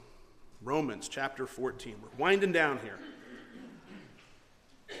Romans chapter 14. We're winding down here.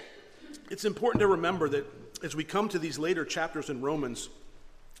 It's important to remember that as we come to these later chapters in Romans,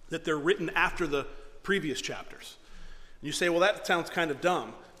 that they're written after the previous chapters. And you say, well, that sounds kind of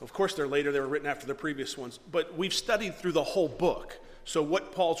dumb. Of course they're later, they were written after the previous ones. But we've studied through the whole book. So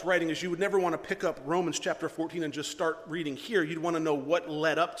what Paul's writing is you would never want to pick up Romans chapter 14 and just start reading here. You'd want to know what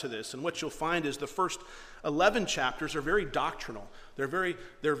led up to this. And what you'll find is the first 11 chapters are very doctrinal. They're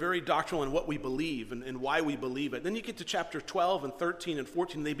very doctrinal in what we believe and why we believe it. Then you get to chapter 12 and 13 and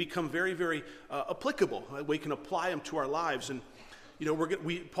 14. They become very, very applicable. We can apply them to our lives. And you know,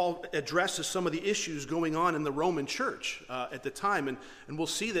 Paul addresses some of the issues going on in the Roman church at the time. And we'll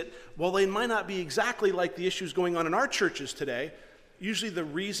see that while they might not be exactly like the issues going on in our churches today, usually the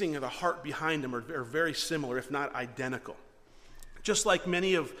reasoning of the heart behind them are very similar, if not identical. Just like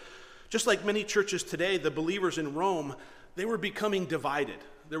many churches today, the believers in Rome, they were becoming divided.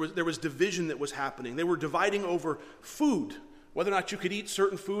 There was division that was happening. They were dividing over food, whether or not you could eat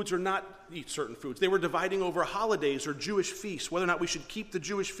certain foods or not eat certain foods. They were dividing over holidays or Jewish feasts, whether or not we should keep the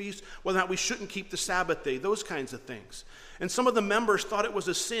Jewish feast, whether or not we shouldn't keep the Sabbath day, those kinds of things. And some of the members thought it was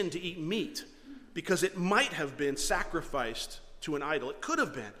a sin to eat meat because it might have been sacrificed to an idol. It could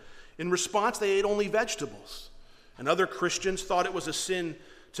have been. In response, they ate only vegetables. And other Christians thought it was a sin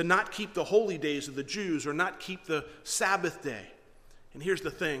to not keep the holy days of the Jews or not keep the Sabbath day. And here's the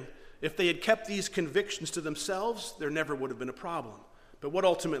thing. If they had kept these convictions to themselves, there never would have been a problem. But what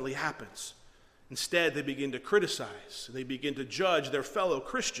ultimately happens? Instead, they begin to criticize. They begin to judge their fellow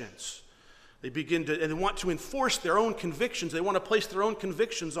Christians. They want to enforce their own convictions. They want to place their own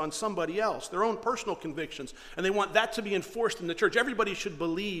convictions on somebody else, their own personal convictions. And they want that to be enforced in the church. Everybody should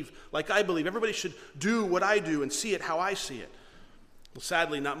believe like I believe. Everybody should do what I do and see it how I see it. Well,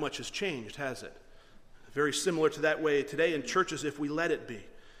 sadly, not much has changed, has it? Very similar to that way today in churches if we let it be.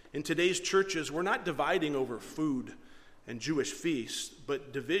 In today's churches, we're not dividing over food and Jewish feasts,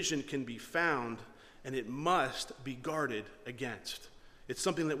 but division can be found, and it must be guarded against. It's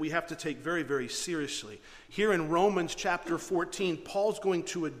something that we have to take very, very seriously. Here in Romans chapter 14, Paul's going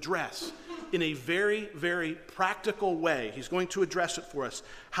to address in a very, very practical way, he's going to address it for us,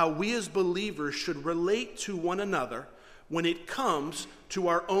 how we as believers should relate to one another when it comes to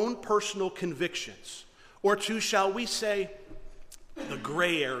our own personal convictions, or to, shall we say, the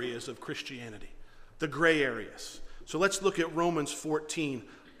gray areas of Christianity, the gray areas. So let's look at Romans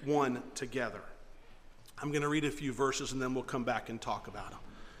 14:1 together. I'm going to read a few verses and then we'll come back and talk about them.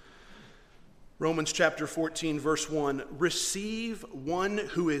 Romans chapter 14, verse 1, receive one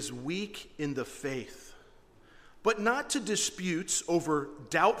who is weak in the faith, but not to disputes over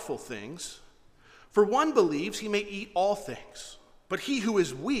doubtful things. For one believes he may eat all things, but he who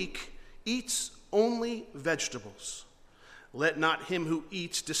is weak eats only vegetables. Let not him who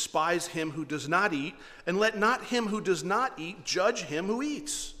eats despise him who does not eat, and let not him who does not eat judge him who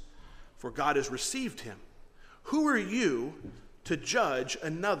eats, for God has received him. Who are you to judge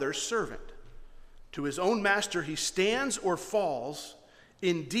another servant? To his own master he stands or falls.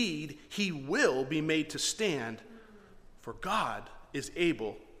 Indeed, he will be made to stand, for God is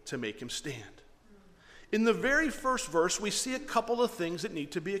able to make him stand. In the very first verse, we see a couple of things that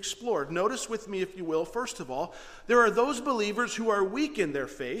need to be explored. Notice with me, if you will, first of all, there are those believers who are weak in their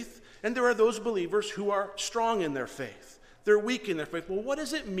faith, and there are those believers who are strong in their faith. They're weak in their faith. Well, what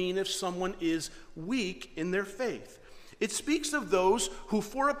does it mean if someone is weak in their faith? It speaks of those who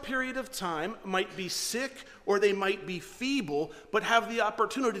for a period of time might be sick or they might be feeble, but have the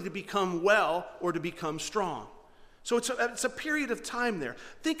opportunity to become well or to become strong. So it's a period of time there.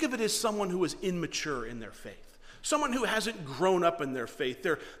 Think of it as someone who is immature in their faith. Someone who hasn't grown up in their faith.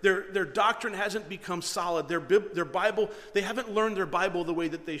 Their doctrine hasn't become solid. Their Bible, they haven't learned their Bible the way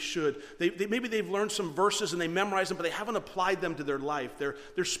that they should. Maybe they've learned some verses and they memorize them, but they haven't applied them to their life.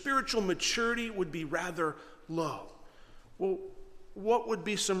 Their spiritual maturity would be rather low. Well, what would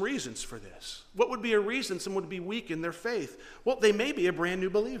be some reasons for this? What would be a reason someone would be weak in their faith? Well, they may be a brand new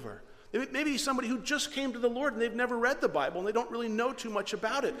believer. Maybe somebody who just came to the Lord and they've never read the Bible and they don't really know too much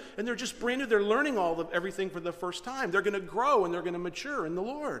about it. And they're just brand new. They're learning everything for the first time. They're going to grow and they're going to mature in the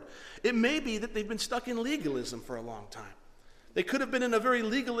Lord. It may be that they've been stuck in legalism for a long time. They could have been in a very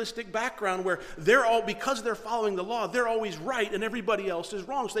legalistic background where because they're following the law, they're always right and everybody else is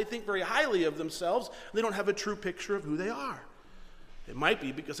wrong. So they think very highly of themselves. They don't have a true picture of who they are. It might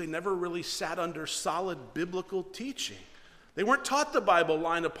be because they never really sat under solid biblical teaching. They weren't taught the Bible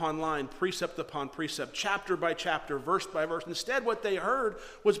line upon line, precept upon precept, chapter by chapter, verse by verse. Instead, what they heard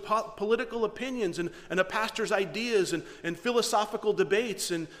was political opinions and a pastor's ideas and philosophical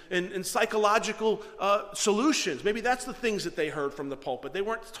debates and psychological solutions. Maybe that's the things that they heard from the pulpit. They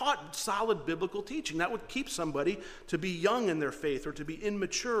weren't taught solid biblical teaching. That would keep somebody to be young in their faith or to be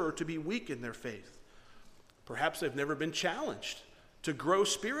immature or to be weak in their faith. Perhaps they've never been challenged to grow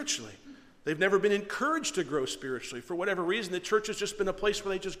spiritually. They've never been encouraged to grow spiritually. For whatever reason, the church has just been a place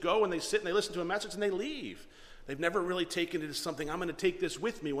where they just go and they sit and they listen to a message and they leave. They've never really taken it as something, I'm going to take this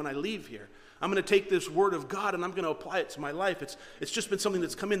with me when I leave here. I'm going to take this word of God and I'm going to apply it to my life. It's just been something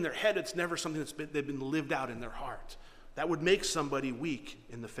that's come in their head. It's never something they've been lived out in their heart. That would make somebody weak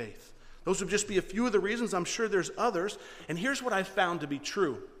in the faith. Those would just be a few of the reasons. I'm sure there's others. And here's what I found to be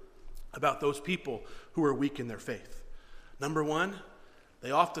true about those people who are weak in their faith. Number one, they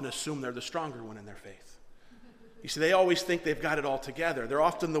often assume they're the stronger one in their faith. You see, they always think they've got it all together. They're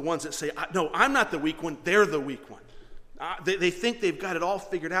often the ones that say, no, I'm not the weak one, they're the weak one. They think they've got it all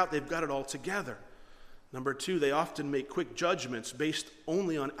figured out, they've got it all together. Number two, they often make quick judgments based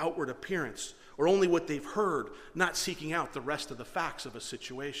only on outward appearance or only what they've heard, not seeking out the rest of the facts of a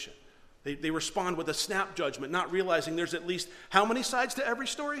situation. They respond with a snap judgment, not realizing there's at least how many sides to every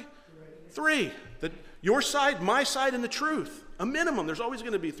story? Three. Your side, my side, and the truth. A minimum. There's always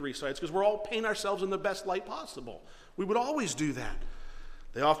going to be three sides because we're all painting ourselves in the best light possible. We would always do that.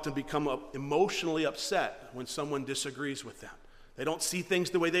 They often become emotionally upset when someone disagrees with them. They don't see things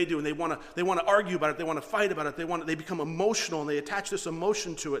the way they do, and they want to argue about it. They want to fight about it. They become emotional, and they attach this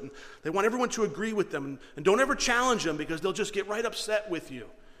emotion to it, and they want everyone to agree with them. And don't ever challenge them because they'll just get right upset with you.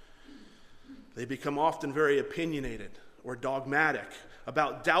 They become often very opinionated or dogmatic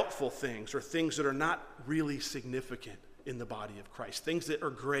about doubtful things or things that are not really significant in the body of Christ, things that are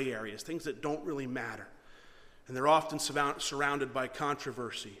gray areas, things that don't really matter. And they're often surrounded by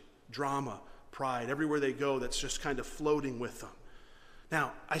controversy, drama, pride. Everywhere they go, that's just kind of floating with them.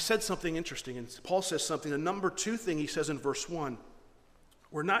 Now, I said something interesting, and Paul says something. The number two thing he says in verse 1,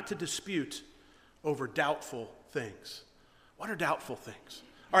 we're not to dispute over doubtful things. What are doubtful things?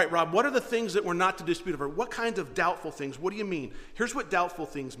 All right, Rob, what are the things that we're not to dispute over? What kinds of doubtful things? What do you mean? Here's what doubtful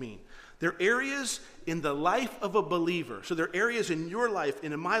things mean. They're areas in the life of a believer. So they're areas in your life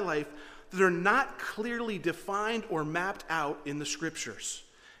and in my life that are not clearly defined or mapped out in the scriptures.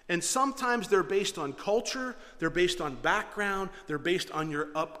 And sometimes they're based on culture, they're based on background, they're based on your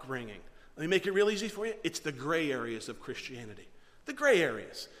upbringing. Let me make it real easy for you. It's the gray areas of Christianity. The gray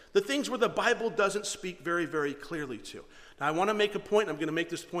areas. The things where the Bible doesn't speak very, very clearly to. Now, I want to make a point. I'm going to make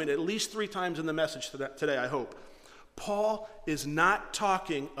this point at least 3 times in the message today, I hope. Paul is not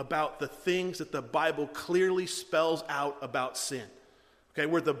talking about the things that the Bible clearly spells out about sin. Okay,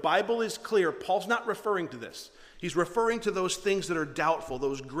 where the Bible is clear, Paul's not referring to this. He's referring to those things that are doubtful,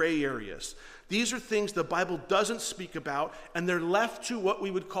 those gray areas. These are things the Bible doesn't speak about, and they're left to what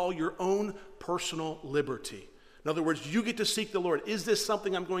we would call your own personal liberty. In other words, you get to seek the Lord. Is this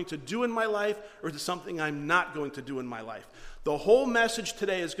something I'm going to do in my life, or is it something I'm not going to do in my life? The whole message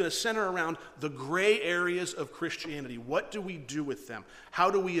today is going to center around the gray areas of Christianity. What do we do with them? How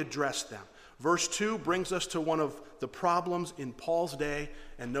do we address them? Verse 2 brings us to one of the problems in Paul's day,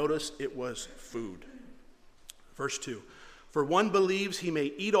 and notice it was food. Verse 2, for one believes he may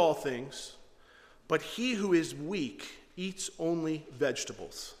eat all things, but he who is weak eats only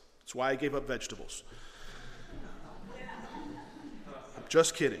vegetables. That's why I gave up vegetables.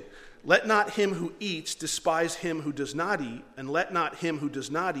 Just kidding. Let not him who eats despise him who does not eat, and let not him who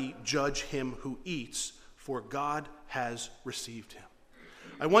does not eat judge him who eats, for God has received him.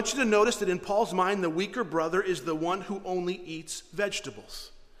 I want you to notice that in Paul's mind, the weaker brother is the one who only eats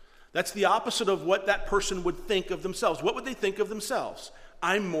vegetables. That's the opposite of what that person would think of themselves. What would they think of themselves?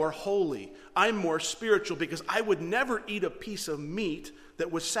 I'm more holy. I'm more spiritual because I would never eat a piece of meat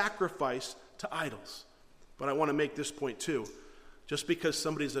that was sacrificed to idols. But I want to make this point too. Just because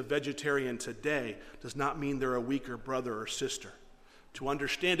somebody's a vegetarian today does not mean they're a weaker brother or sister. To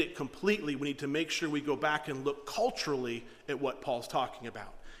understand it completely, we need to make sure we go back and look culturally at what Paul's talking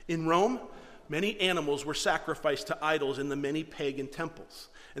about. In Rome, many animals were sacrificed to idols in the many pagan temples.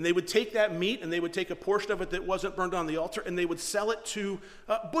 And they would take that meat and they would take a portion of it that wasn't burned on the altar and they would sell it to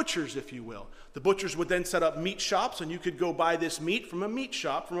butchers, if you will. The butchers would then set up meat shops and you could go buy this meat from a meat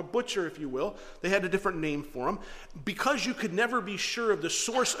shop, from a butcher, if you will. They had a different name for them. Because you could never be sure of the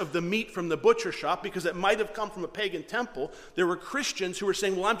source of the meat from the butcher shop because it might have come from a pagan temple, there were Christians who were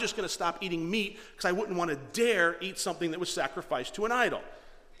saying, well, I'm just going to stop eating meat because I wouldn't want to dare eat something that was sacrificed to an idol.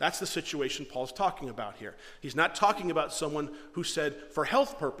 That's the situation Paul's talking about here. He's not talking about someone who said, for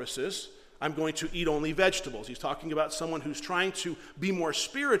health purposes, I'm going to eat only vegetables. He's talking about someone who's trying to be more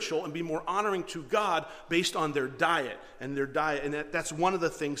spiritual and be more honoring to God based on their diet. And that's one of the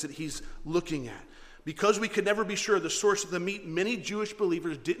things that he's looking at. Because we could never be sure of the source of the meat, many Jewish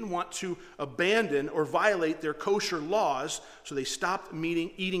believers didn't want to abandon or violate their kosher laws, so they stopped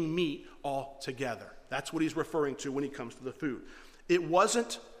eating meat altogether. That's what he's referring to when he comes to the food. It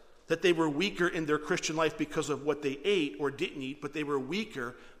wasn't that they were weaker in their Christian life because of what they ate or didn't eat, but they were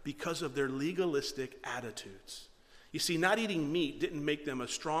weaker because of their legalistic attitudes. You see, not eating meat didn't make them a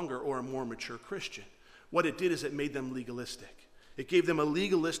stronger or a more mature Christian. What it did is it made them legalistic. It gave them a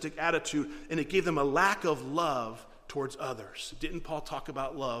legalistic attitude, and it gave them a lack of love towards others. Didn't Paul talk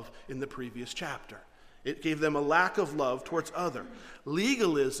about love in the previous chapter? It gave them a lack of love towards others.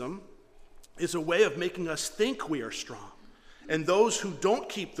 Legalism is a way of making us think we are strong. And those who don't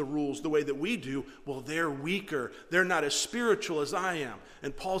keep the rules the way that we do, well, they're weaker. They're not as spiritual as I am.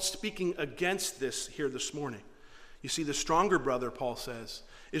 And Paul's speaking against this here this morning. You see, the stronger brother, Paul says,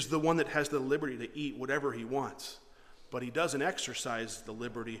 is the one that has the liberty to eat whatever he wants. But he doesn't exercise the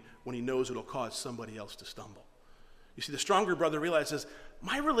liberty when he knows it'll cause somebody else to stumble. You see, the stronger brother realizes,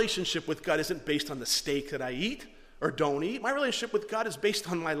 my relationship with God isn't based on the steak that I eat or don't eat. My relationship with God is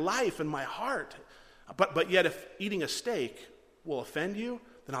based on my life and my heart. But yet, if eating a steak will offend you,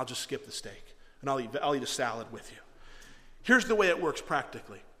 then I'll just skip the steak, and I'll eat a salad with you. Here's the way it works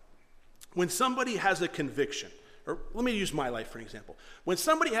practically. When somebody has a conviction, or let me use my life for an example. When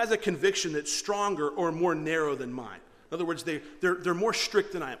somebody has a conviction that's stronger or more narrow than mine, in other words, they're more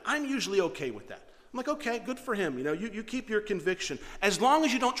strict than I am, I'm usually okay with that. I'm like, okay, good for him. You keep your conviction, as long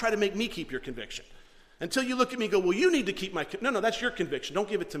as you don't try to make me keep your conviction. Until you look at me and go, well, you need to keep my No, that's your conviction. Don't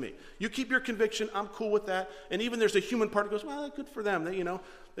give it to me. You keep your conviction. I'm cool with that. And even there's a human part that goes, well, good for them.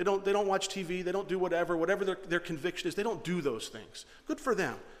 They don't watch TV. They don't do whatever their conviction is. They don't do those things. Good for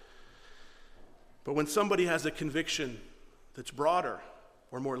them. But when somebody has a conviction that's broader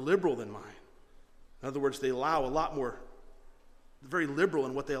or more liberal than mine, in other words, they allow a lot more, very liberal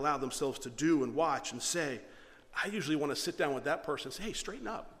in what they allow themselves to do and watch and say, I usually want to sit down with that person and say, hey, straighten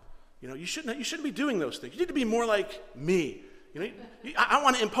up. You shouldn't be doing those things. You need to be more like me. I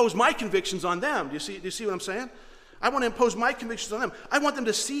want to impose my convictions on them. Do you see what I'm saying? I want to impose my convictions on them. I want them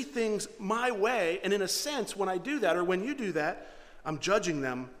to see things my way, and in a sense, when I do that or when you do that, I'm judging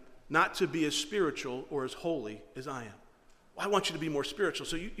them not to be as spiritual or as holy as I am. Well, I want you to be more spiritual,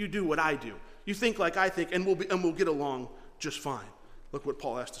 so you do what I do. You think like I think, and we'll get along just fine. Look what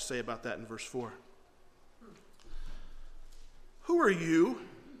Paul has to say about that in verse 4. Who are you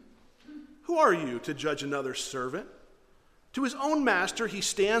to judge another servant? To his own master he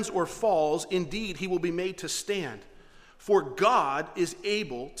stands or falls. Indeed, he will be made to stand. For God is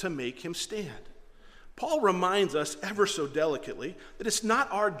able to make him stand. Paul reminds us ever so delicately that it's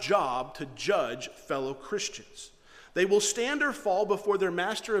not our job to judge fellow Christians. They will stand or fall before their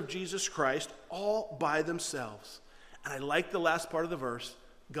master of Jesus Christ all by themselves. And I like the last part of the verse,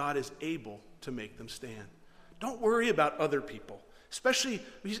 God is able to make them stand. Don't worry about other people. Especially,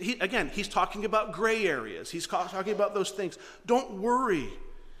 he's talking about gray areas. He's talking about those things. Don't worry.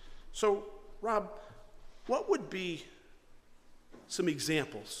 So, Rob, what would be some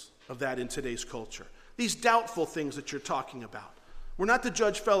examples of that in today's culture? These doubtful things that you're talking about. We're not to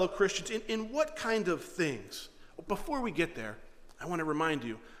judge fellow Christians. In what kind of things? Before we get there, I want to remind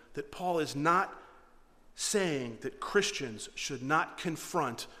you that Paul is not saying that Christians should not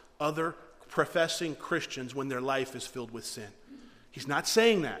confront other professing Christians when their life is filled with sin. He's not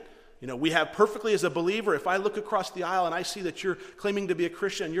saying that. We have perfectly as a believer, if I look across the aisle and I see that you're claiming to be a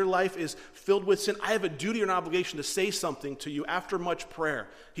Christian and your life is filled with sin, I have a duty or an obligation to say something to you after much prayer.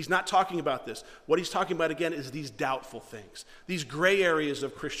 He's not talking about this. What he's talking about, again, is these doubtful things, these gray areas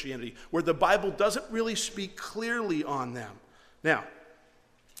of Christianity where the Bible doesn't really speak clearly on them. Now,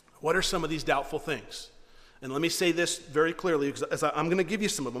 what are some of these doubtful things? And let me say this very clearly, because I'm going to give you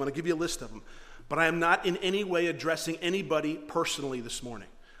some of them. I'm going to give you a list of them. But I am not in any way addressing anybody personally this morning.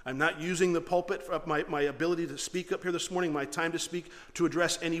 I'm not using the pulpit, my ability to speak up here this morning, my time to speak, to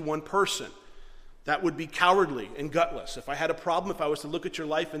address any one person. That would be cowardly and gutless. If I had a problem, if I was to look at your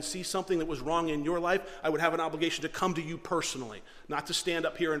life and see something that was wrong in your life, I would have an obligation to come to you personally, not to stand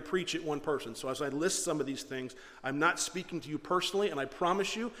up here and preach at one person. So as I list some of these things, I'm not speaking to you personally, and I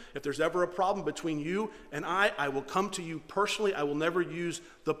promise you, if there's ever a problem between you and I will come to you personally. I will never use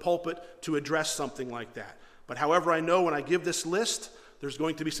the pulpit to address something like that. But however, I know when I give this list, there's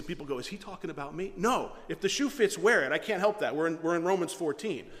going to be some people go, is he talking about me? No. If the shoe fits, wear it. I can't help that. We're in Romans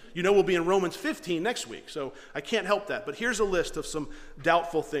 14. We'll be in Romans 15 next week, so I can't help that. But here's a list of some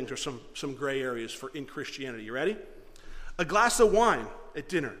doubtful things or some gray areas in Christianity. You ready? A glass of wine at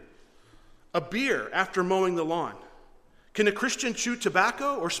dinner. a beer after mowing the lawn? Can a Christian chew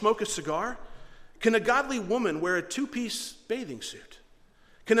tobacco or smoke a cigar? Can a godly woman wear a two-piece bathing suit?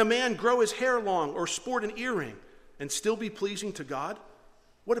 Can a man grow his hair long or sport an earring and still be pleasing to God?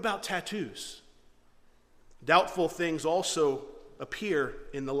 What about tattoos? Doubtful things also appear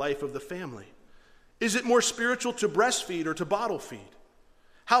in the life of the family. Is it more spiritual to breastfeed or to bottle feed?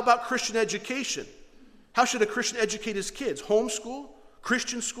 How about Christian education? How should a Christian educate his kids? Homeschool?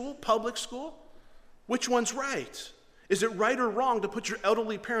 Christian school? Public school? Which one's right? Is it right or wrong to put your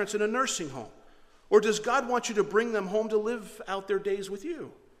elderly parents in a nursing home? Or does God want you to bring them home to live out their days with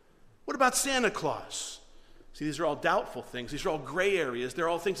you? What about Santa Claus? See, these are all doubtful things. These are all gray areas. They're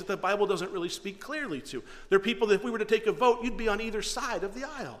all things that the Bible doesn't really speak clearly to. They're people that if we were to take a vote, you'd be on either side of the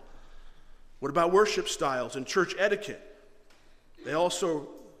aisle. What about worship styles and church etiquette? They also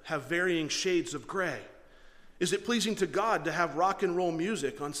have varying shades of gray. Is it pleasing to God to have rock and roll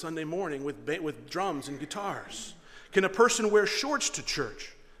music on Sunday morning with drums and guitars? Can a person wear shorts to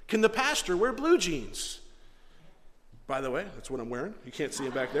church? Can the pastor wear blue jeans? By the way, that's what I'm wearing. You can't see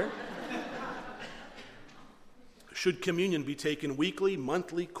it back there. Should communion be taken weekly,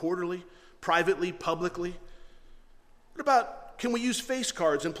 monthly, quarterly, privately, publicly? What about, can we use face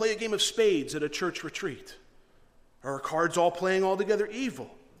cards and play a game of spades at a church retreat? Are our cards all playing altogether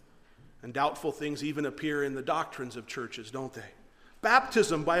evil? And doubtful things even appear in the doctrines of churches, don't they?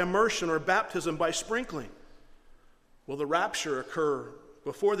 Baptism by immersion or baptism by sprinkling. Will the rapture occur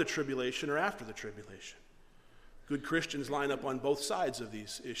before the tribulation or after the tribulation? Good Christians line up on both sides of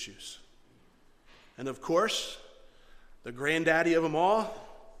these issues. And of course, the granddaddy of them all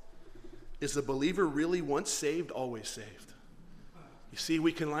is the believer really once saved, always saved. You see,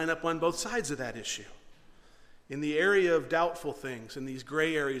 we can line up on both sides of that issue. In the area of doubtful things, in these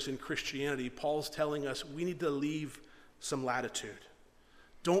gray areas in Christianity, Paul's telling us we need to leave some latitude.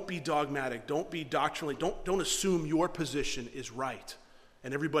 Don't be dogmatic. Don't be doctrinally. Don't assume your position is right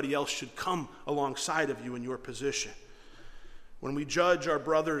and everybody else should come alongside of you in your position. When we judge our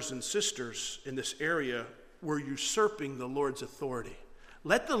brothers and sisters in this area, we're usurping the Lord's authority.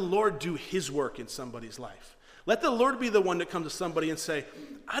 Let the Lord do his work in somebody's life. Let the Lord be the one that comes to somebody and say,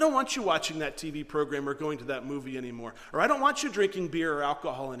 I don't want you watching that TV program or going to that movie anymore. Or I don't want you drinking beer or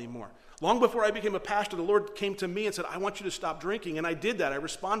alcohol anymore. Long before I became a pastor, the Lord came to me and said, I want you to stop drinking. And I did that. I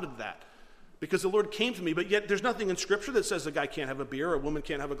responded to that. Because the Lord came to me. But yet there's nothing in Scripture that says a guy can't have a beer or a woman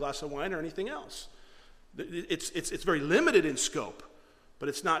can't have a glass of wine or anything else. It's very limited in scope. But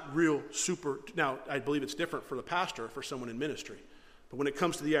it's not real super. Now, I believe it's different for the pastor or for someone in ministry. But when it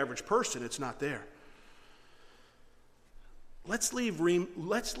comes to the average person, it's not there. Let's leave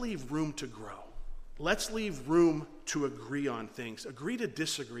room to grow. Let's leave room to agree on things. Agree to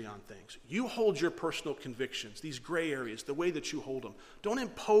disagree on things. You hold your personal convictions, these gray areas, the way that you hold them. Don't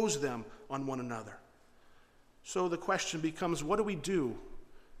impose them on one another. So the question becomes, what do we do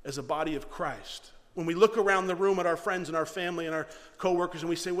as a body of Christ? When we look around the room at our friends and our family and our coworkers and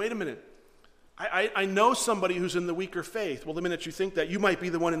we say, wait a minute, I know somebody who's in the weaker faith. Well, the minute you think that, you might be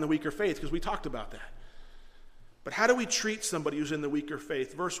the one in the weaker faith because we talked about that. But how do we treat somebody who's in the weaker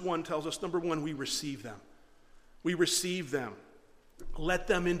faith? Verse 1 tells us, number one, we receive them. We receive them. Let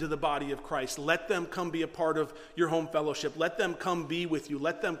them into the body of Christ. Let them come be a part of your home fellowship. Let them come be with you.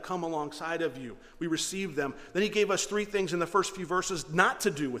 Let them come alongside of you. We receive them. Then he gave us three things in the first few verses not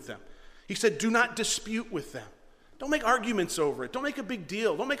to do with them. He said, do not dispute with them. Don't make arguments over it. Don't make a big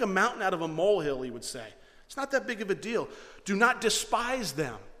deal. Don't make a mountain out of a molehill, he would say. It's not that big of a deal. Do not despise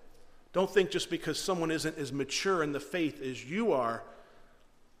them. Don't think just because someone isn't as mature in the faith as you are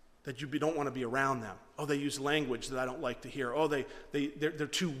that you don't want to be around them. Oh, they use language that I don't like to hear. Oh, they're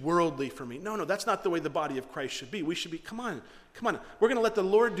too worldly for me. No, that's not the way the body of Christ should be. We should be, come on. We're going to let the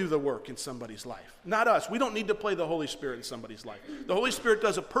Lord do the work in somebody's life, not us. We don't need to play the Holy Spirit in somebody's life. The Holy Spirit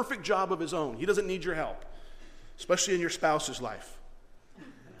does a perfect job of his own. He doesn't need your help, especially in your spouse's life.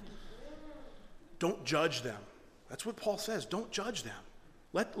 Don't judge them. That's what Paul says. Don't judge them.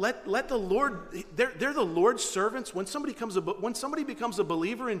 Let the Lord, they're the Lord's servants. When somebody becomes a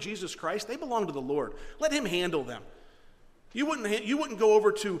believer in Jesus Christ, they belong to the Lord. Let him handle them. You wouldn't go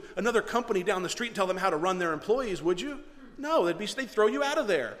over to another company down the street and tell them how to run their employees, would you? No, they'd throw you out of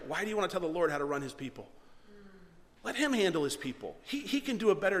there. Why do you want to tell the Lord how to run his people? Let him handle his people. He can do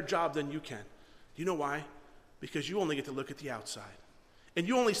a better job than you can. Do you know why? Because you only get to look at the outside. And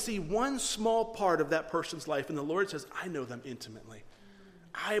you only see one small part of that person's life, and the Lord says, I know them intimately.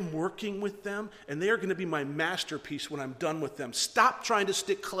 I'm working with them, and they are going to be my masterpiece when I'm done with them. Stop trying to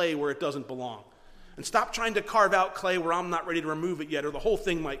stick clay where it doesn't belong. And stop trying to carve out clay where I'm not ready to remove it yet, or the whole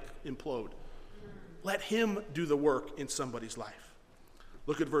thing might implode. Let him do the work in somebody's life.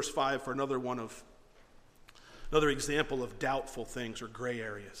 Look at verse 5 for another example of doubtful things or gray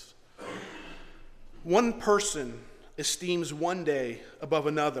areas. One person esteems one day above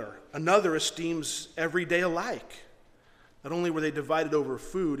another. Another esteems every day alike. Not only were they divided over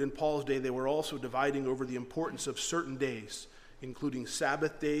food, in Paul's day they were also dividing over the importance of certain days, including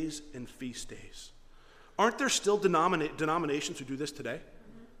Sabbath days and feast days. Aren't there still denominations who do this today?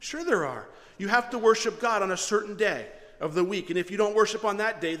 Sure there are. You have to worship God on a certain day of the week, and if you don't worship on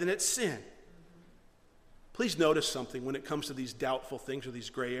that day, then it's sin. Please notice something when it comes to these doubtful things or these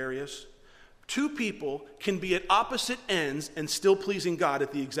gray areas. Two people can be at opposite ends and still pleasing God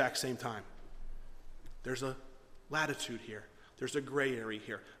at the exact same time. There's a latitude here. There's a gray area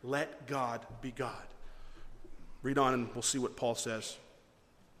here. Let God be God. Read on and we'll see what Paul says.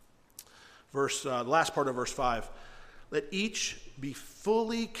 The last part of verse 5. Let each be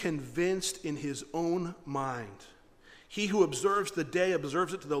fully convinced in his own mind. He who observes the day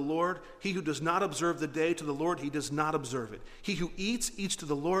observes it to the Lord. He who does not observe the day to the Lord, he does not observe it. He who eats, eats to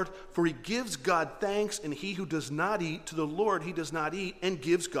the Lord, for he gives God thanks. And he who does not eat, to the Lord he does not eat, and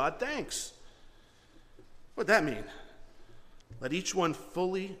gives God thanks. What does that mean? Let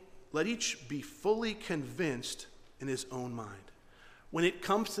each be fully convinced in his own mind. When it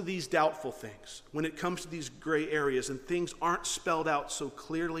comes to these doubtful things, when it comes to these gray areas and things aren't spelled out so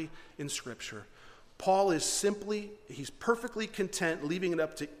clearly in Scripture, Paul he's perfectly content leaving it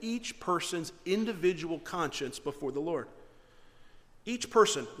up to each person's individual conscience before the Lord. Each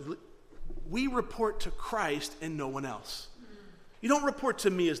person, we report to Christ and no one else. You don't report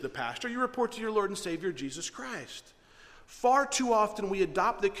to me as the pastor, you report to your Lord and Savior, Jesus Christ. Far too often we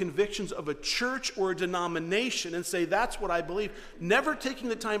adopt the convictions of a church or a denomination and say, that's what I believe, never taking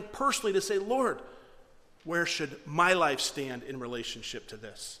the time personally to say, Lord, where should my life stand in relationship to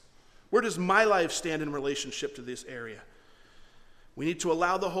this? Where does my life stand in relationship to this area? We need to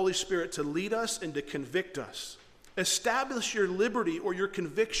allow the Holy Spirit to lead us and to convict us. Establish your liberty or your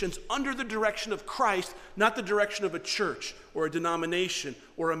convictions under the direction of Christ, not the direction of a church or a denomination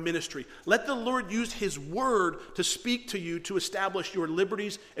or a ministry. Let the Lord use His word to speak to you to establish your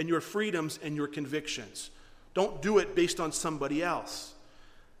liberties and your freedoms and your convictions. Don't do it based on somebody else.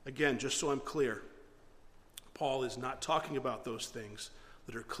 Again, just so I'm clear, Paul is not talking about those things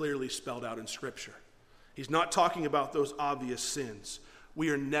that are clearly spelled out in Scripture. He's not talking about those obvious sins.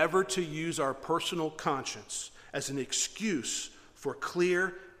 We are never to use our personal conscience as an excuse for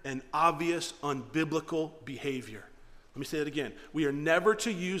clear and obvious unbiblical behavior. Let me say that again. We are never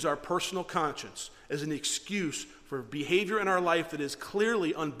to use our personal conscience as an excuse for behavior in our life that is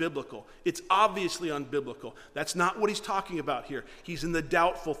clearly unbiblical. It's obviously unbiblical. That's not what he's talking about here. He's in the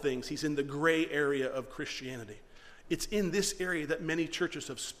doubtful things. He's in the gray area of Christianity. It's in this area that many churches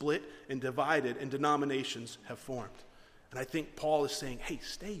have split and divided and denominations have formed. And I think Paul is saying, hey,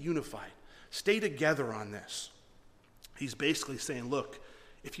 stay unified. Stay together on this. He's basically saying, look,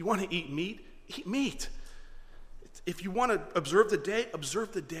 if you want to eat meat, eat meat. If you want to observe the day,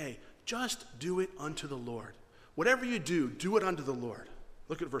 observe the day. Just do it unto the Lord. Whatever you do, do it unto the Lord.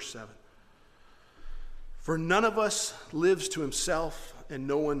 Look at verse 7. For none of us lives to himself, and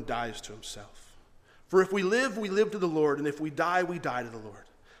no one dies to himself. For if we live to the Lord, and if we die to the Lord.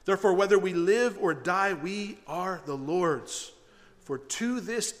 Therefore, whether we live or die, we are the Lord's. For to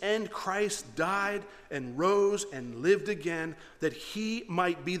this end Christ died and rose and lived again, that he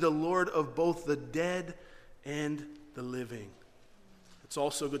might be the Lord of both the dead and the living. It's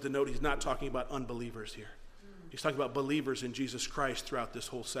also good to note he's not talking about unbelievers here. He's talking about believers in Jesus Christ throughout this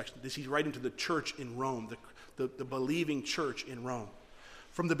whole section. He's writing to the church in Rome, the believing church in Rome.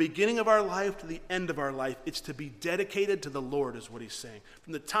 From the beginning of our life to the end of our life, it's to be dedicated to the Lord, is what he's saying.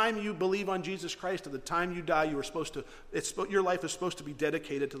 From the time you believe on Jesus Christ to the time you die, your life is supposed to be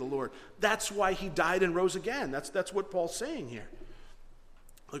dedicated to the Lord. That's why he died and rose again. That's what Paul's saying here.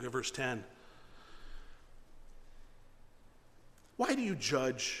 Look at verse 10. Why do you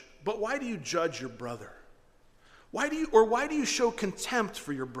judge your brother? Why do you show contempt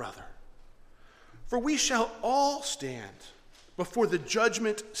for your brother? For we shall all stand before the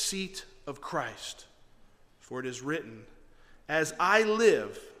judgment seat of Christ. For it is written, as I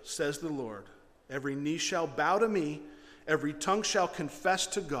live, says the Lord, every knee shall bow to me, every tongue shall confess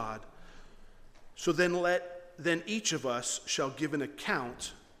to God. So then each of us shall give an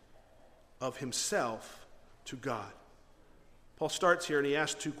account of himself to God. Paul starts here and he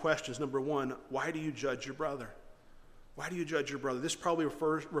asks two questions. Number one, why do you judge your brother? Why do you judge your brother? This probably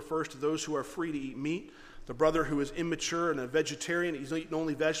refers to those who are free to eat meat. The brother who is immature and a vegetarian, he's eating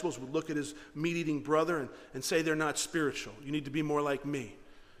only vegetables, would look at his meat-eating brother and say they're not spiritual. You need to be more like me.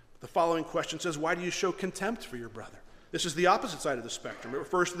 The following question says, why do you show contempt for your brother? This is the opposite side of the spectrum. It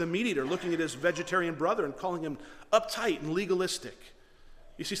refers to the meat eater looking at his vegetarian brother and calling him uptight and legalistic.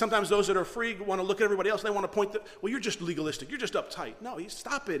 You see, sometimes those that are free want to look at everybody else and they want to point that, well, you're just legalistic, you're just uptight. No,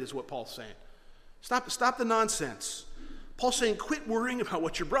 stop it is what Paul's saying. Stop the nonsense. Paul's saying quit worrying about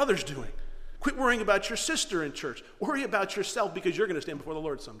what your brother's doing. Quit worrying about your sister in church. Worry about yourself because you're going to stand before the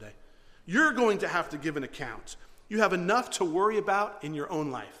Lord someday. You're going to have to give an account. You have enough to worry about in your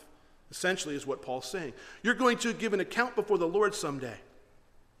own life, essentially is what Paul's saying. You're going to give an account before the Lord someday.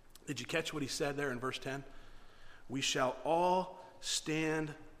 Did you catch what he said there in verse 10? We shall all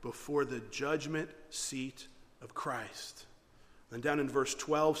stand before the judgment seat of Christ. Then down in verse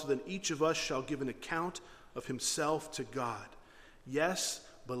 12, so then each of us shall give an account of himself to God. Yes,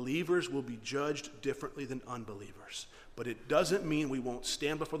 believers will be judged differently than unbelievers, but it doesn't mean we won't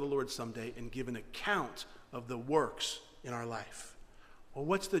stand before the Lord someday and give an account of the works in our life. Well,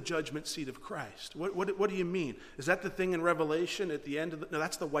 what's the judgment seat of Christ? What do you mean? Is that the thing in Revelation at the end of no,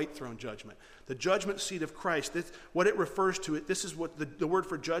 that's the white throne judgment. The judgment seat of Christ, what it refers to, this is what the word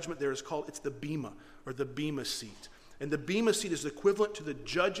for judgment there is called, it's the bema, or the bema seat. And the bema seat is equivalent to the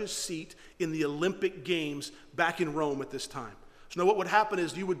judge's seat in the Olympic Games back in Rome at this time. So now what would happen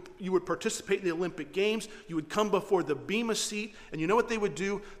is you would participate in the Olympic Games, you would come before the bema seat, and you know what they would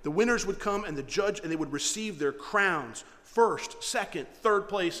do? The winners would come and the judge, and they would receive their crowns, first, second, third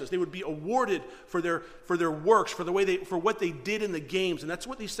places. They would be awarded for their works, for what they did in the games. And that's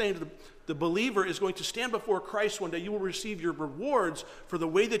what he's saying to the believer is going to stand before Christ one day. You will receive your rewards for the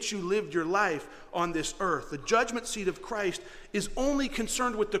way that you lived your life on this earth. The judgment seat of Christ is only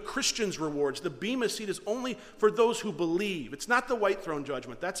concerned with the Christian's rewards. The bema seat is only for those who believe. It's not the white throne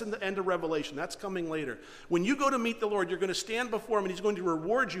judgment. That's in the end of Revelation. That's coming later. When you go to meet the Lord, you're going to stand before him and he's going to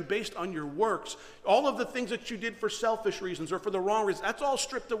reward you based on your works. All of the things that you did for selfish reasons or for the wrong reasons, that's all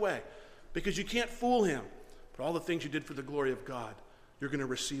stripped away because you can't fool him. But all the things you did for the glory of God, you're going to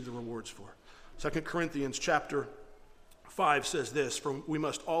receive the rewards for. 2 Corinthians chapter 5 says this, for we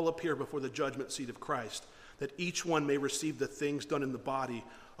must all appear before the judgment seat of Christ, that each one may receive the things done in the body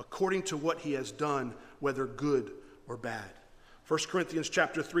according to what he has done, whether good or bad. 1 Corinthians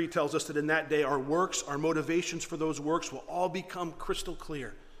chapter 3 tells us that in that day our works, our motivations for those works will all become crystal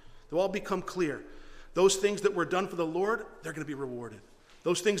clear. They'll all become clear. Those things that were done for the Lord, they're going to be rewarded.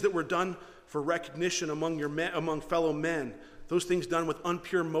 Those things that were done for recognition among fellow men, those things done with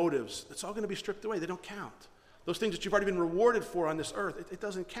impure motives, it's all going to be stripped away. They don't count. Those things that you've already been rewarded for on this earth, it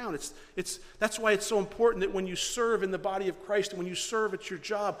doesn't count. That's why it's so important that when you serve in the body of Christ and when you serve at your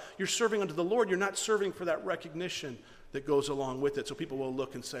job, you're serving unto the Lord. You're not serving for that recognition that goes along with it. So people will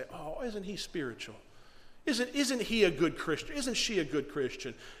look and say, oh, isn't he spiritual? Isn't he a good Christian? Isn't she a good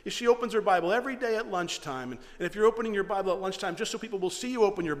Christian? If she opens her Bible every day at lunchtime, and if you're opening your Bible at lunchtime just so people will see you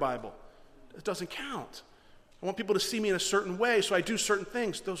open your Bible, it doesn't count. I want people to see me in a certain way, so I do certain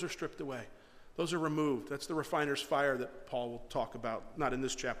things. Those are stripped away. Those are removed. That's the refiner's fire that Paul will talk about, not in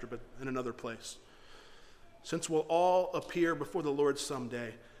this chapter, but in another place. Since we'll all appear before the Lord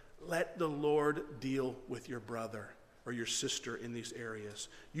someday, let the Lord deal with your brother or your sister in these areas.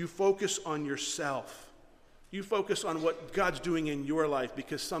 You focus on yourself. You focus on what God's doing in your life,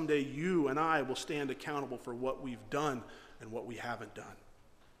 because someday you and I will stand accountable for what we've done and what we haven't done.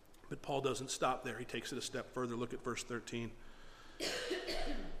 But Paul doesn't stop there. He takes it a step further. Look at verse 13.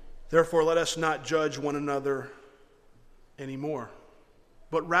 Therefore, let us not judge one another anymore,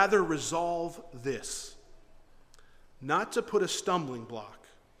 but rather resolve this, not to put a stumbling block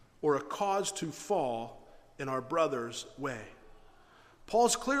or a cause to fall in our brother's way.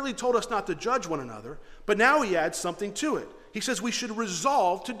 Paul's clearly told us not to judge one another, but now he adds something to it. He says we should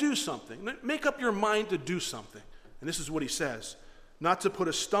resolve to do something. Make up your mind to do something. And this is what he says, not to put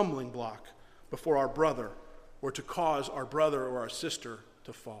a stumbling block before our brother or to cause our brother or our sister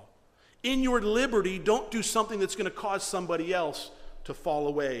to fall. In your liberty, don't do something that's going to cause somebody else to fall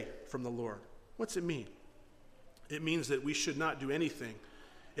away from the Lord. What's it mean? It means that we should not do anything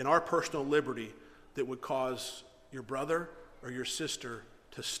in our personal liberty that would cause your brother or your sister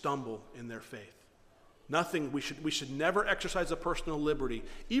to stumble in their faith. Nothing, we should never exercise a personal liberty,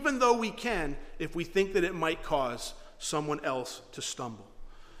 even though we can, if we think that it might cause someone else to stumble.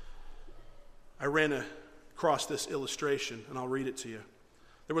 I ran across this illustration, and I'll read it to you.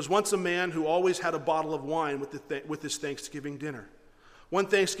 There was once a man who always had a bottle of wine with his Thanksgiving dinner. One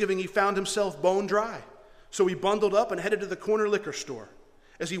Thanksgiving, he found himself bone dry, so he bundled up and headed to the corner liquor store.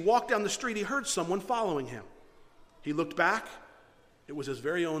 As he walked down the street, he heard someone following him. He looked back. It was his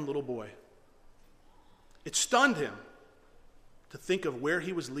very own little boy. It stunned him to think of where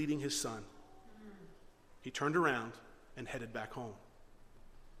he was leading his son. He turned around and headed back home.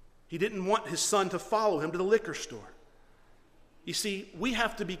 He didn't want his son to follow him to the liquor store. You see, we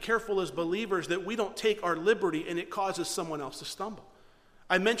have to be careful as believers that we don't take our liberty and it causes someone else to stumble.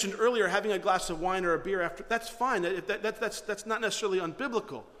 I mentioned earlier having a glass of wine or a beer after, that's fine. That's not necessarily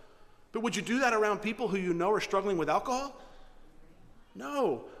unbiblical. But would you do that around people who you know are struggling with alcohol?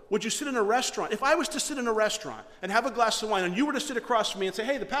 No. Would you sit in a restaurant? If I was to sit in a restaurant and have a glass of wine and you were to sit across from me and say,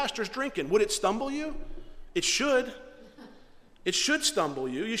 hey, the pastor's drinking, would it stumble you? It should. It should stumble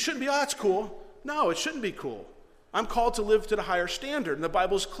you. You shouldn't be, oh, that's cool. No, it shouldn't be cool. I'm called to live to the higher standard, and the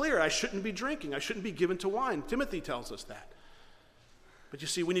Bible's clear. I shouldn't be drinking. I shouldn't be given to wine. Timothy tells us that. But you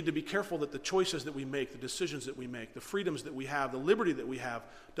see, we need to be careful that the choices that we make, the decisions that we make, the freedoms that we have, the liberty that we have,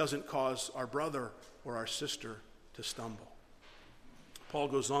 doesn't cause our brother or our sister to stumble. Paul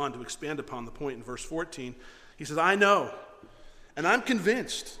goes on to expand upon the point in verse 14. He says, I know, and I'm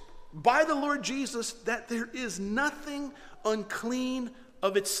convinced by the Lord Jesus that there is nothing unclean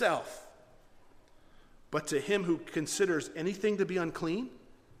of itself. But to him who considers anything to be unclean,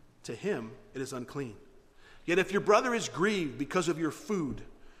 to him it is unclean. Yet if your brother is grieved because of your food,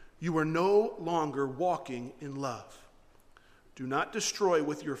 you are no longer walking in love. Do not destroy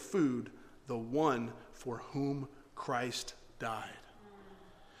with your food the one for whom Christ died.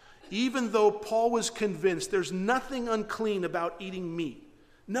 Even though Paul was convinced there's nothing unclean about eating meat,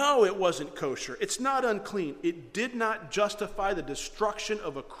 no, it wasn't kosher. It's not unclean. It did not justify the destruction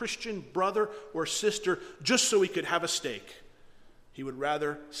of a Christian brother or sister just so he could have a steak. He would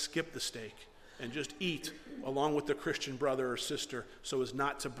rather skip the steak and just eat along with the Christian brother or sister so as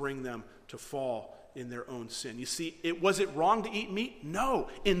not to bring them to fall in their own sin. You see, was it wrong to eat meat? No.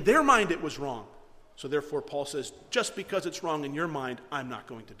 In their mind, it was wrong. So therefore, Paul says, just because it's wrong in your mind, I'm not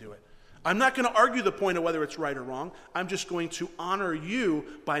going to do it. I'm not going to argue the point of whether it's right or wrong. I'm just going to honor you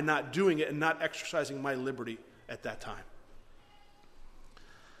by not doing it and not exercising my liberty at that time.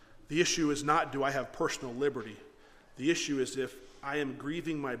 The issue is not, do I have personal liberty? The issue is, if I am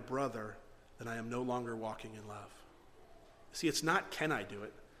grieving my brother, then I am no longer walking in love. See, it's not, can I do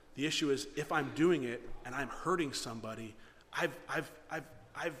it? The issue is, if I'm doing it and I'm hurting somebody, I've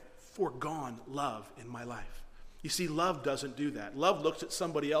foregone love in my life. You see, love doesn't do that. Love looks at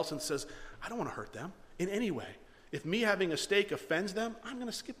somebody else and says, I don't want to hurt them in any way. If me having a steak offends them, I'm going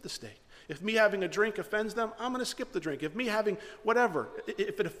to skip the steak. If me having a drink offends them, I'm going to skip the drink. If me having whatever,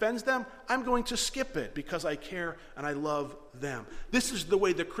 if it offends them, I'm going to skip it because I care and I love them. This is the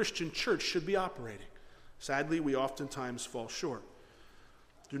way the Christian church should be operating. Sadly, we oftentimes fall short.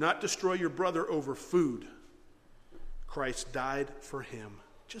 Do not destroy your brother over food. Christ died for him.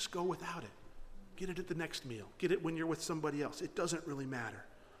 Just go without it. Get it at the next meal. Get it when you're with somebody else. It doesn't really matter.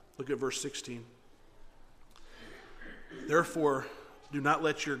 Look at verse 16. Therefore, do not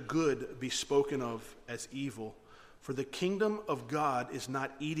let your good be spoken of as evil, for the kingdom of God is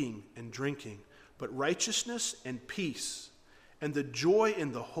not eating and drinking, but righteousness and peace, and the joy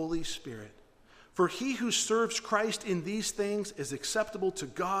in the Holy Spirit. For he who serves Christ in these things is acceptable to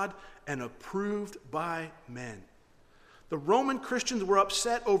God and approved by men. The Roman Christians were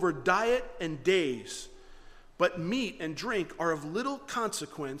upset over diet and days, but meat and drink are of little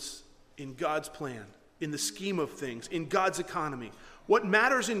consequence in God's plan, in the scheme of things, in God's economy. What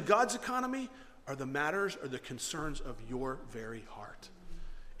matters in God's economy are the concerns of your very heart.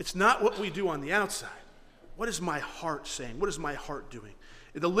 It's not what we do on the outside. What is my heart saying? What is my heart doing?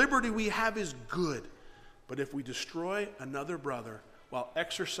 The liberty we have is good, but if we destroy another brother while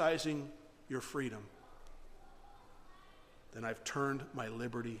exercising your freedom, then I've turned my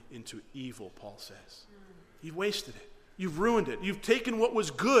liberty into evil, Paul says. You've wasted it. You've ruined it. You've taken what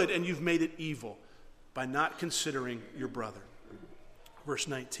was good and you've made it evil by not considering your brother. Verse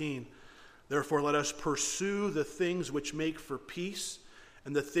 19, therefore let us pursue the things which make for peace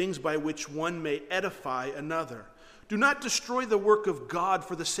and the things by which one may edify another. Do not destroy the work of God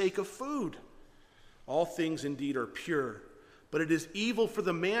for the sake of food. All things indeed are pure, but it is evil for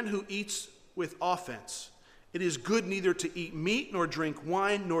the man who eats with offense. It is good neither to eat meat nor drink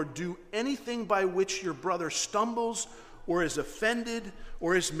wine nor do anything by which your brother stumbles or is offended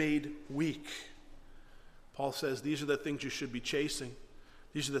or is made weak. Paul says these are the things you should be chasing.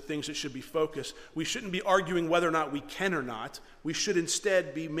 These are the things that should be focused. We shouldn't be arguing whether or not we can or not. We should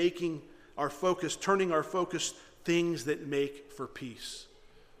instead be making our focus, turning our focus, things that make for peace.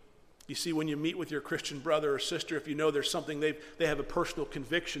 You see, when you meet with your Christian brother or sister, if you know there's something they have a personal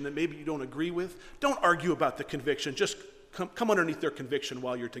conviction that maybe you don't agree with, don't argue about the conviction. Just come underneath their conviction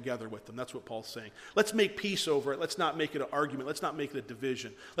while you're together with them. That's what Paul's saying. Let's make peace over it. Let's not make it an argument. Let's not make it a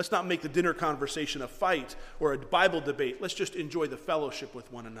division. Let's not make the dinner conversation a fight or a Bible debate. Let's just enjoy the fellowship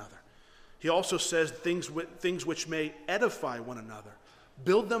with one another. He also says things which may edify one another.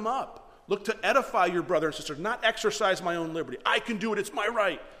 Build them up. Look to edify your brother and sister, not exercise my own liberty. I can do it, it's my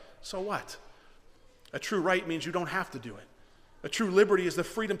right. So what? A true right means you don't have to do it. A true liberty is the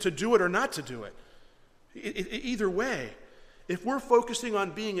freedom to do it or not to do it. Either way, if we're focusing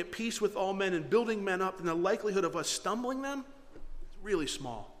on being at peace with all men and building men up, then the likelihood of us stumbling them is really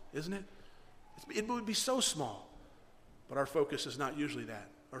small, isn't it? It would be so small. But our focus is not usually that.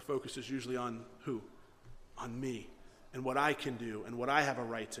 Our focus is usually on who? On me and what I can do and what I have a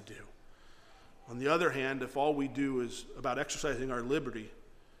right to do. On the other hand, if all we do is about exercising our liberty,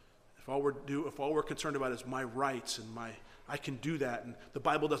 if all we're concerned about is my rights and I can do that, and the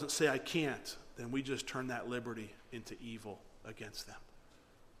Bible doesn't say I can't, then we just turn that liberty into evil against them.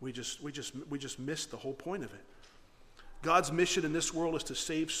 We just miss the whole point of it. God's mission in this world is to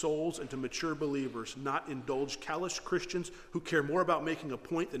save souls and to mature believers, not indulge callous Christians who care more about making a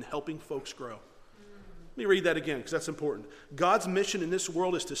point than helping folks grow. Let me read that again because that's important. God's mission in this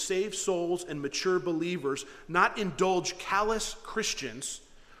world is to save souls and mature believers, not indulge callous Christians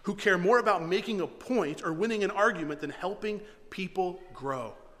who care more about making a point or winning an argument than helping people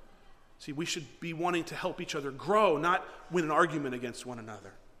grow. See, we should be wanting to help each other grow, not win an argument against one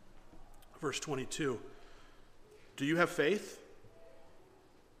another. Verse 22. Do you have faith?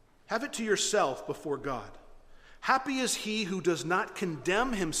 Have it to yourself before God. Happy is he who does not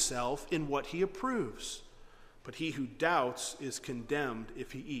condemn himself in what he approves, but he who doubts is condemned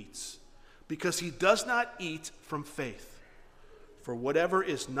if he eats, because he does not eat from faith. For whatever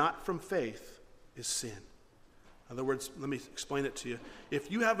is not from faith is sin. In other words, let me explain it to you.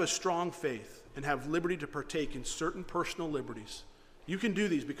 If you have a strong faith and have liberty to partake in certain personal liberties, you can do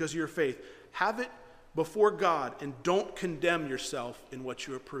these because of your faith. Have it before God and don't condemn yourself in what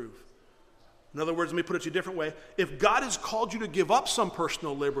you approve. In other words, let me put it to you a different way. If God has called you to give up some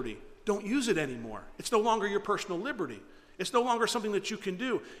personal liberty, don't use it anymore. It's no longer your personal liberty. It's no longer something that you can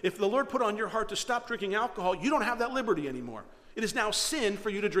do. If the Lord put on your heart to stop drinking alcohol, you don't have that liberty anymore. It is now sin for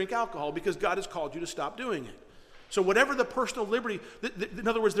you to drink alcohol because God has called you to stop doing it. So whatever the personal liberty, in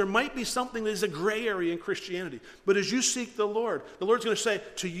other words, there might be something that is a gray area in Christianity. But as you seek the Lord's going to say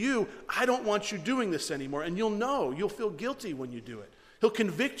to you, I don't want you doing this anymore. And you'll feel guilty when you do it. He'll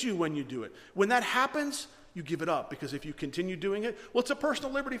convict you when you do it. When that happens, you give it up. Because if you continue doing it, well, it's a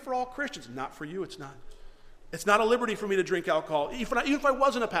personal liberty for all Christians. Not for you, it's not. It's not a liberty for me to drink alcohol, even if I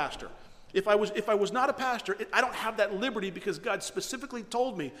wasn't a pastor. If I was not a pastor, I don't have that liberty because God specifically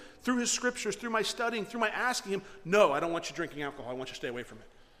told me through his scriptures, through my studying, through my asking him, no, I don't want you drinking alcohol. I want you to stay away from it.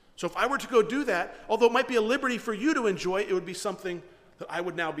 So if I were to go do that, although it might be a liberty for you to enjoy, it would be something that I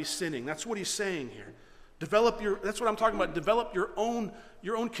would now be sinning. That's what he's saying here. That's what I'm talking about. Develop your own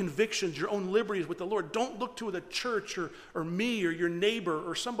convictions, your own liberties with the Lord. Don't look to the church or me or your neighbor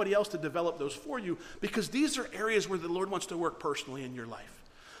or somebody else to develop those for you, because these are areas where the Lord wants to work personally in your life.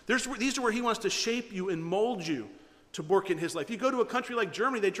 These are where he wants to shape you and mold you to work in his life. You go to a country like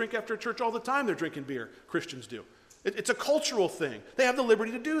Germany, they drink after church all the time. They're drinking beer. Christians do. It's a cultural thing. They have the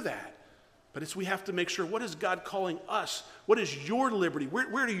liberty to do that. But we have to make sure, what is God calling us? What is your liberty?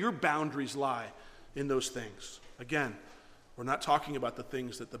 Where do your boundaries lie in those things? Again, we're not talking about the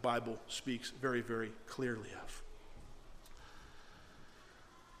things that the Bible speaks very, very clearly of.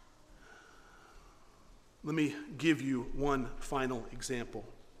 Let me give you one final example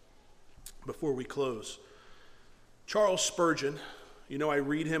before we close. Charles Spurgeon, I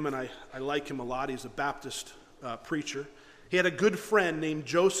read him and I like him a lot. He's a Baptist preacher. He had a good friend named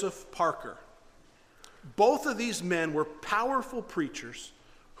Joseph Parker. Both of these men were powerful preachers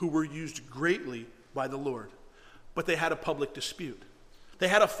who were used greatly by the Lord. But they had a public dispute. They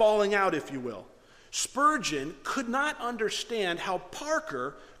had a falling out, if you will. Spurgeon could not understand how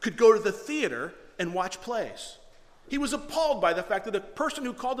Parker could go to the theater and watch plays. He was appalled by the fact that a person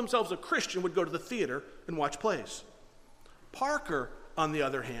who called themselves a Christian would go to the theater and watch plays. Parker, on the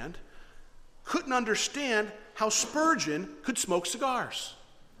other hand, couldn't understand how Spurgeon could smoke cigars.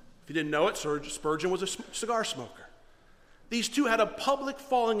 If you didn't know it, Spurgeon was a cigar smoker. These two had a public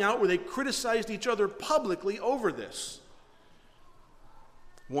falling out where they criticized each other publicly over this.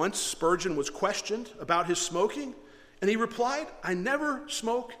 Once Spurgeon was questioned about his smoking, and he replied, "I never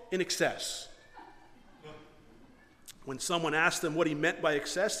smoke in excess." When someone asked him what he meant by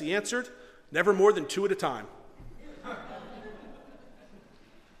excess, he answered, "Never more than 2 at a time."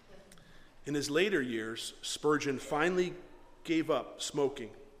 In his later years, Spurgeon finally gave up smoking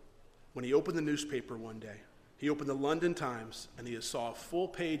when he opened the newspaper one day. He opened the London Times and he saw a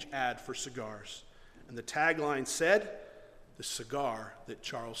full-page ad for cigars. And the tagline said, "The cigar that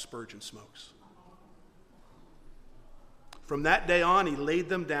Charles Spurgeon smokes." From that day on, he laid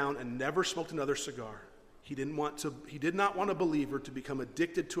them down and never smoked another cigar. He did not want a believer to become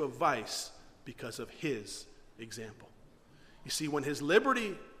addicted to a vice because of his example. You see, it was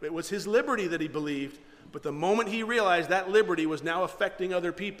his liberty that he believed, but the moment he realized that liberty was now affecting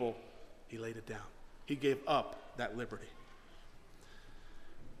other people, he laid it down. He gave up that liberty.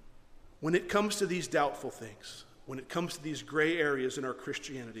 When it comes to these doubtful things, when it comes to these gray areas in our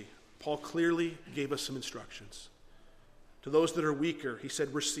Christianity, Paul clearly gave us some instructions. To those that are weaker, he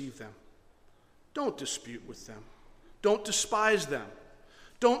said, receive them. Don't dispute with them. Don't despise them.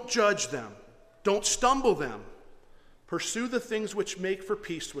 Don't judge them. Don't stumble them. Pursue the things which make for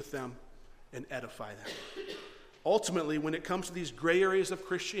peace with them and edify them. Ultimately, when it comes to these gray areas of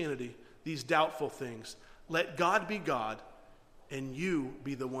Christianity, these doubtful things, let God be God and you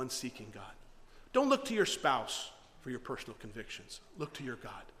be the one seeking God. Don't look to your spouse for your personal convictions. Look to your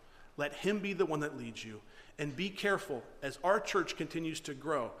God. Let him be the one that leads you. And be careful, as our church continues to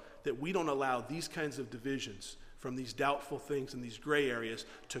grow, that we don't allow these kinds of divisions from these doubtful things and these gray areas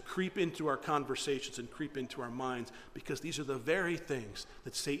to creep into our conversations and creep into our minds, because these are the very things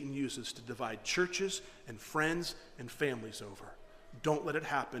that Satan uses to divide churches and friends and families over. Don't let it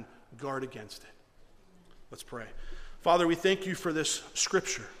happen. Guard against it. Let's pray. Father, we thank you for this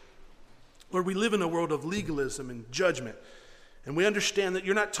scripture. Lord, we live in a world of legalism and judgment, and we understand that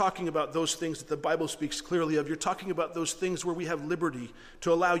you're not talking about those things that the Bible speaks clearly of. You're talking about those things where we have liberty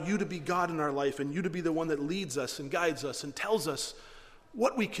to allow you to be God in our life and you to be the one that leads us and guides us and tells us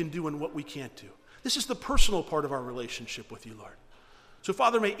what we can do and what we can't do. This is the personal part of our relationship with you, Lord. So,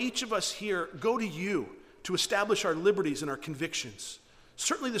 Father, may each of us here go to you to establish our liberties and our convictions.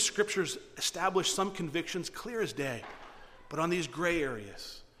 Certainly the scriptures establish some convictions clear as day, but on these gray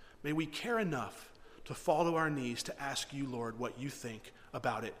areas, may we care enough to fall to our knees to ask you, Lord, what you think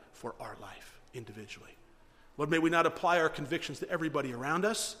about it for our life individually. Lord, may we not apply our convictions to everybody around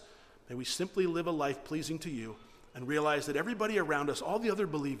us. May we simply live a life pleasing to you and realize that everybody around us, all the other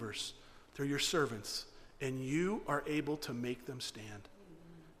believers, they're your servants, and you are able to make them stand.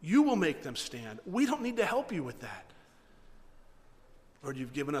 You will make them stand. We don't need to help you with that. Lord,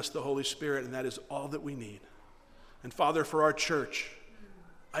 you've given us the Holy Spirit, and that is all that we need. And Father, for our church,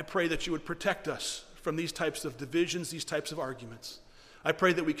 I pray that you would protect us from these types of divisions, these types of arguments. I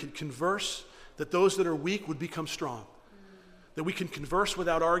pray that we could converse, that those that are weak would become strong, that we can converse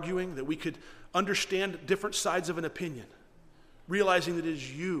without arguing, that we could understand different sides of an opinion, realizing that it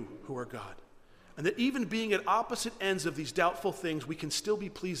is you who are God, and that even being at opposite ends of these doubtful things, we can still be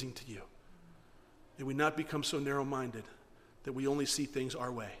pleasing to you. May we not become so narrow-minded that we only see things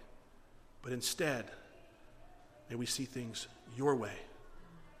our way, but instead, may we see things your way,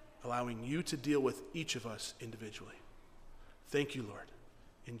 allowing you to deal with each of us individually. Thank you, Lord.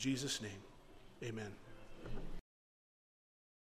 In Jesus' name, amen.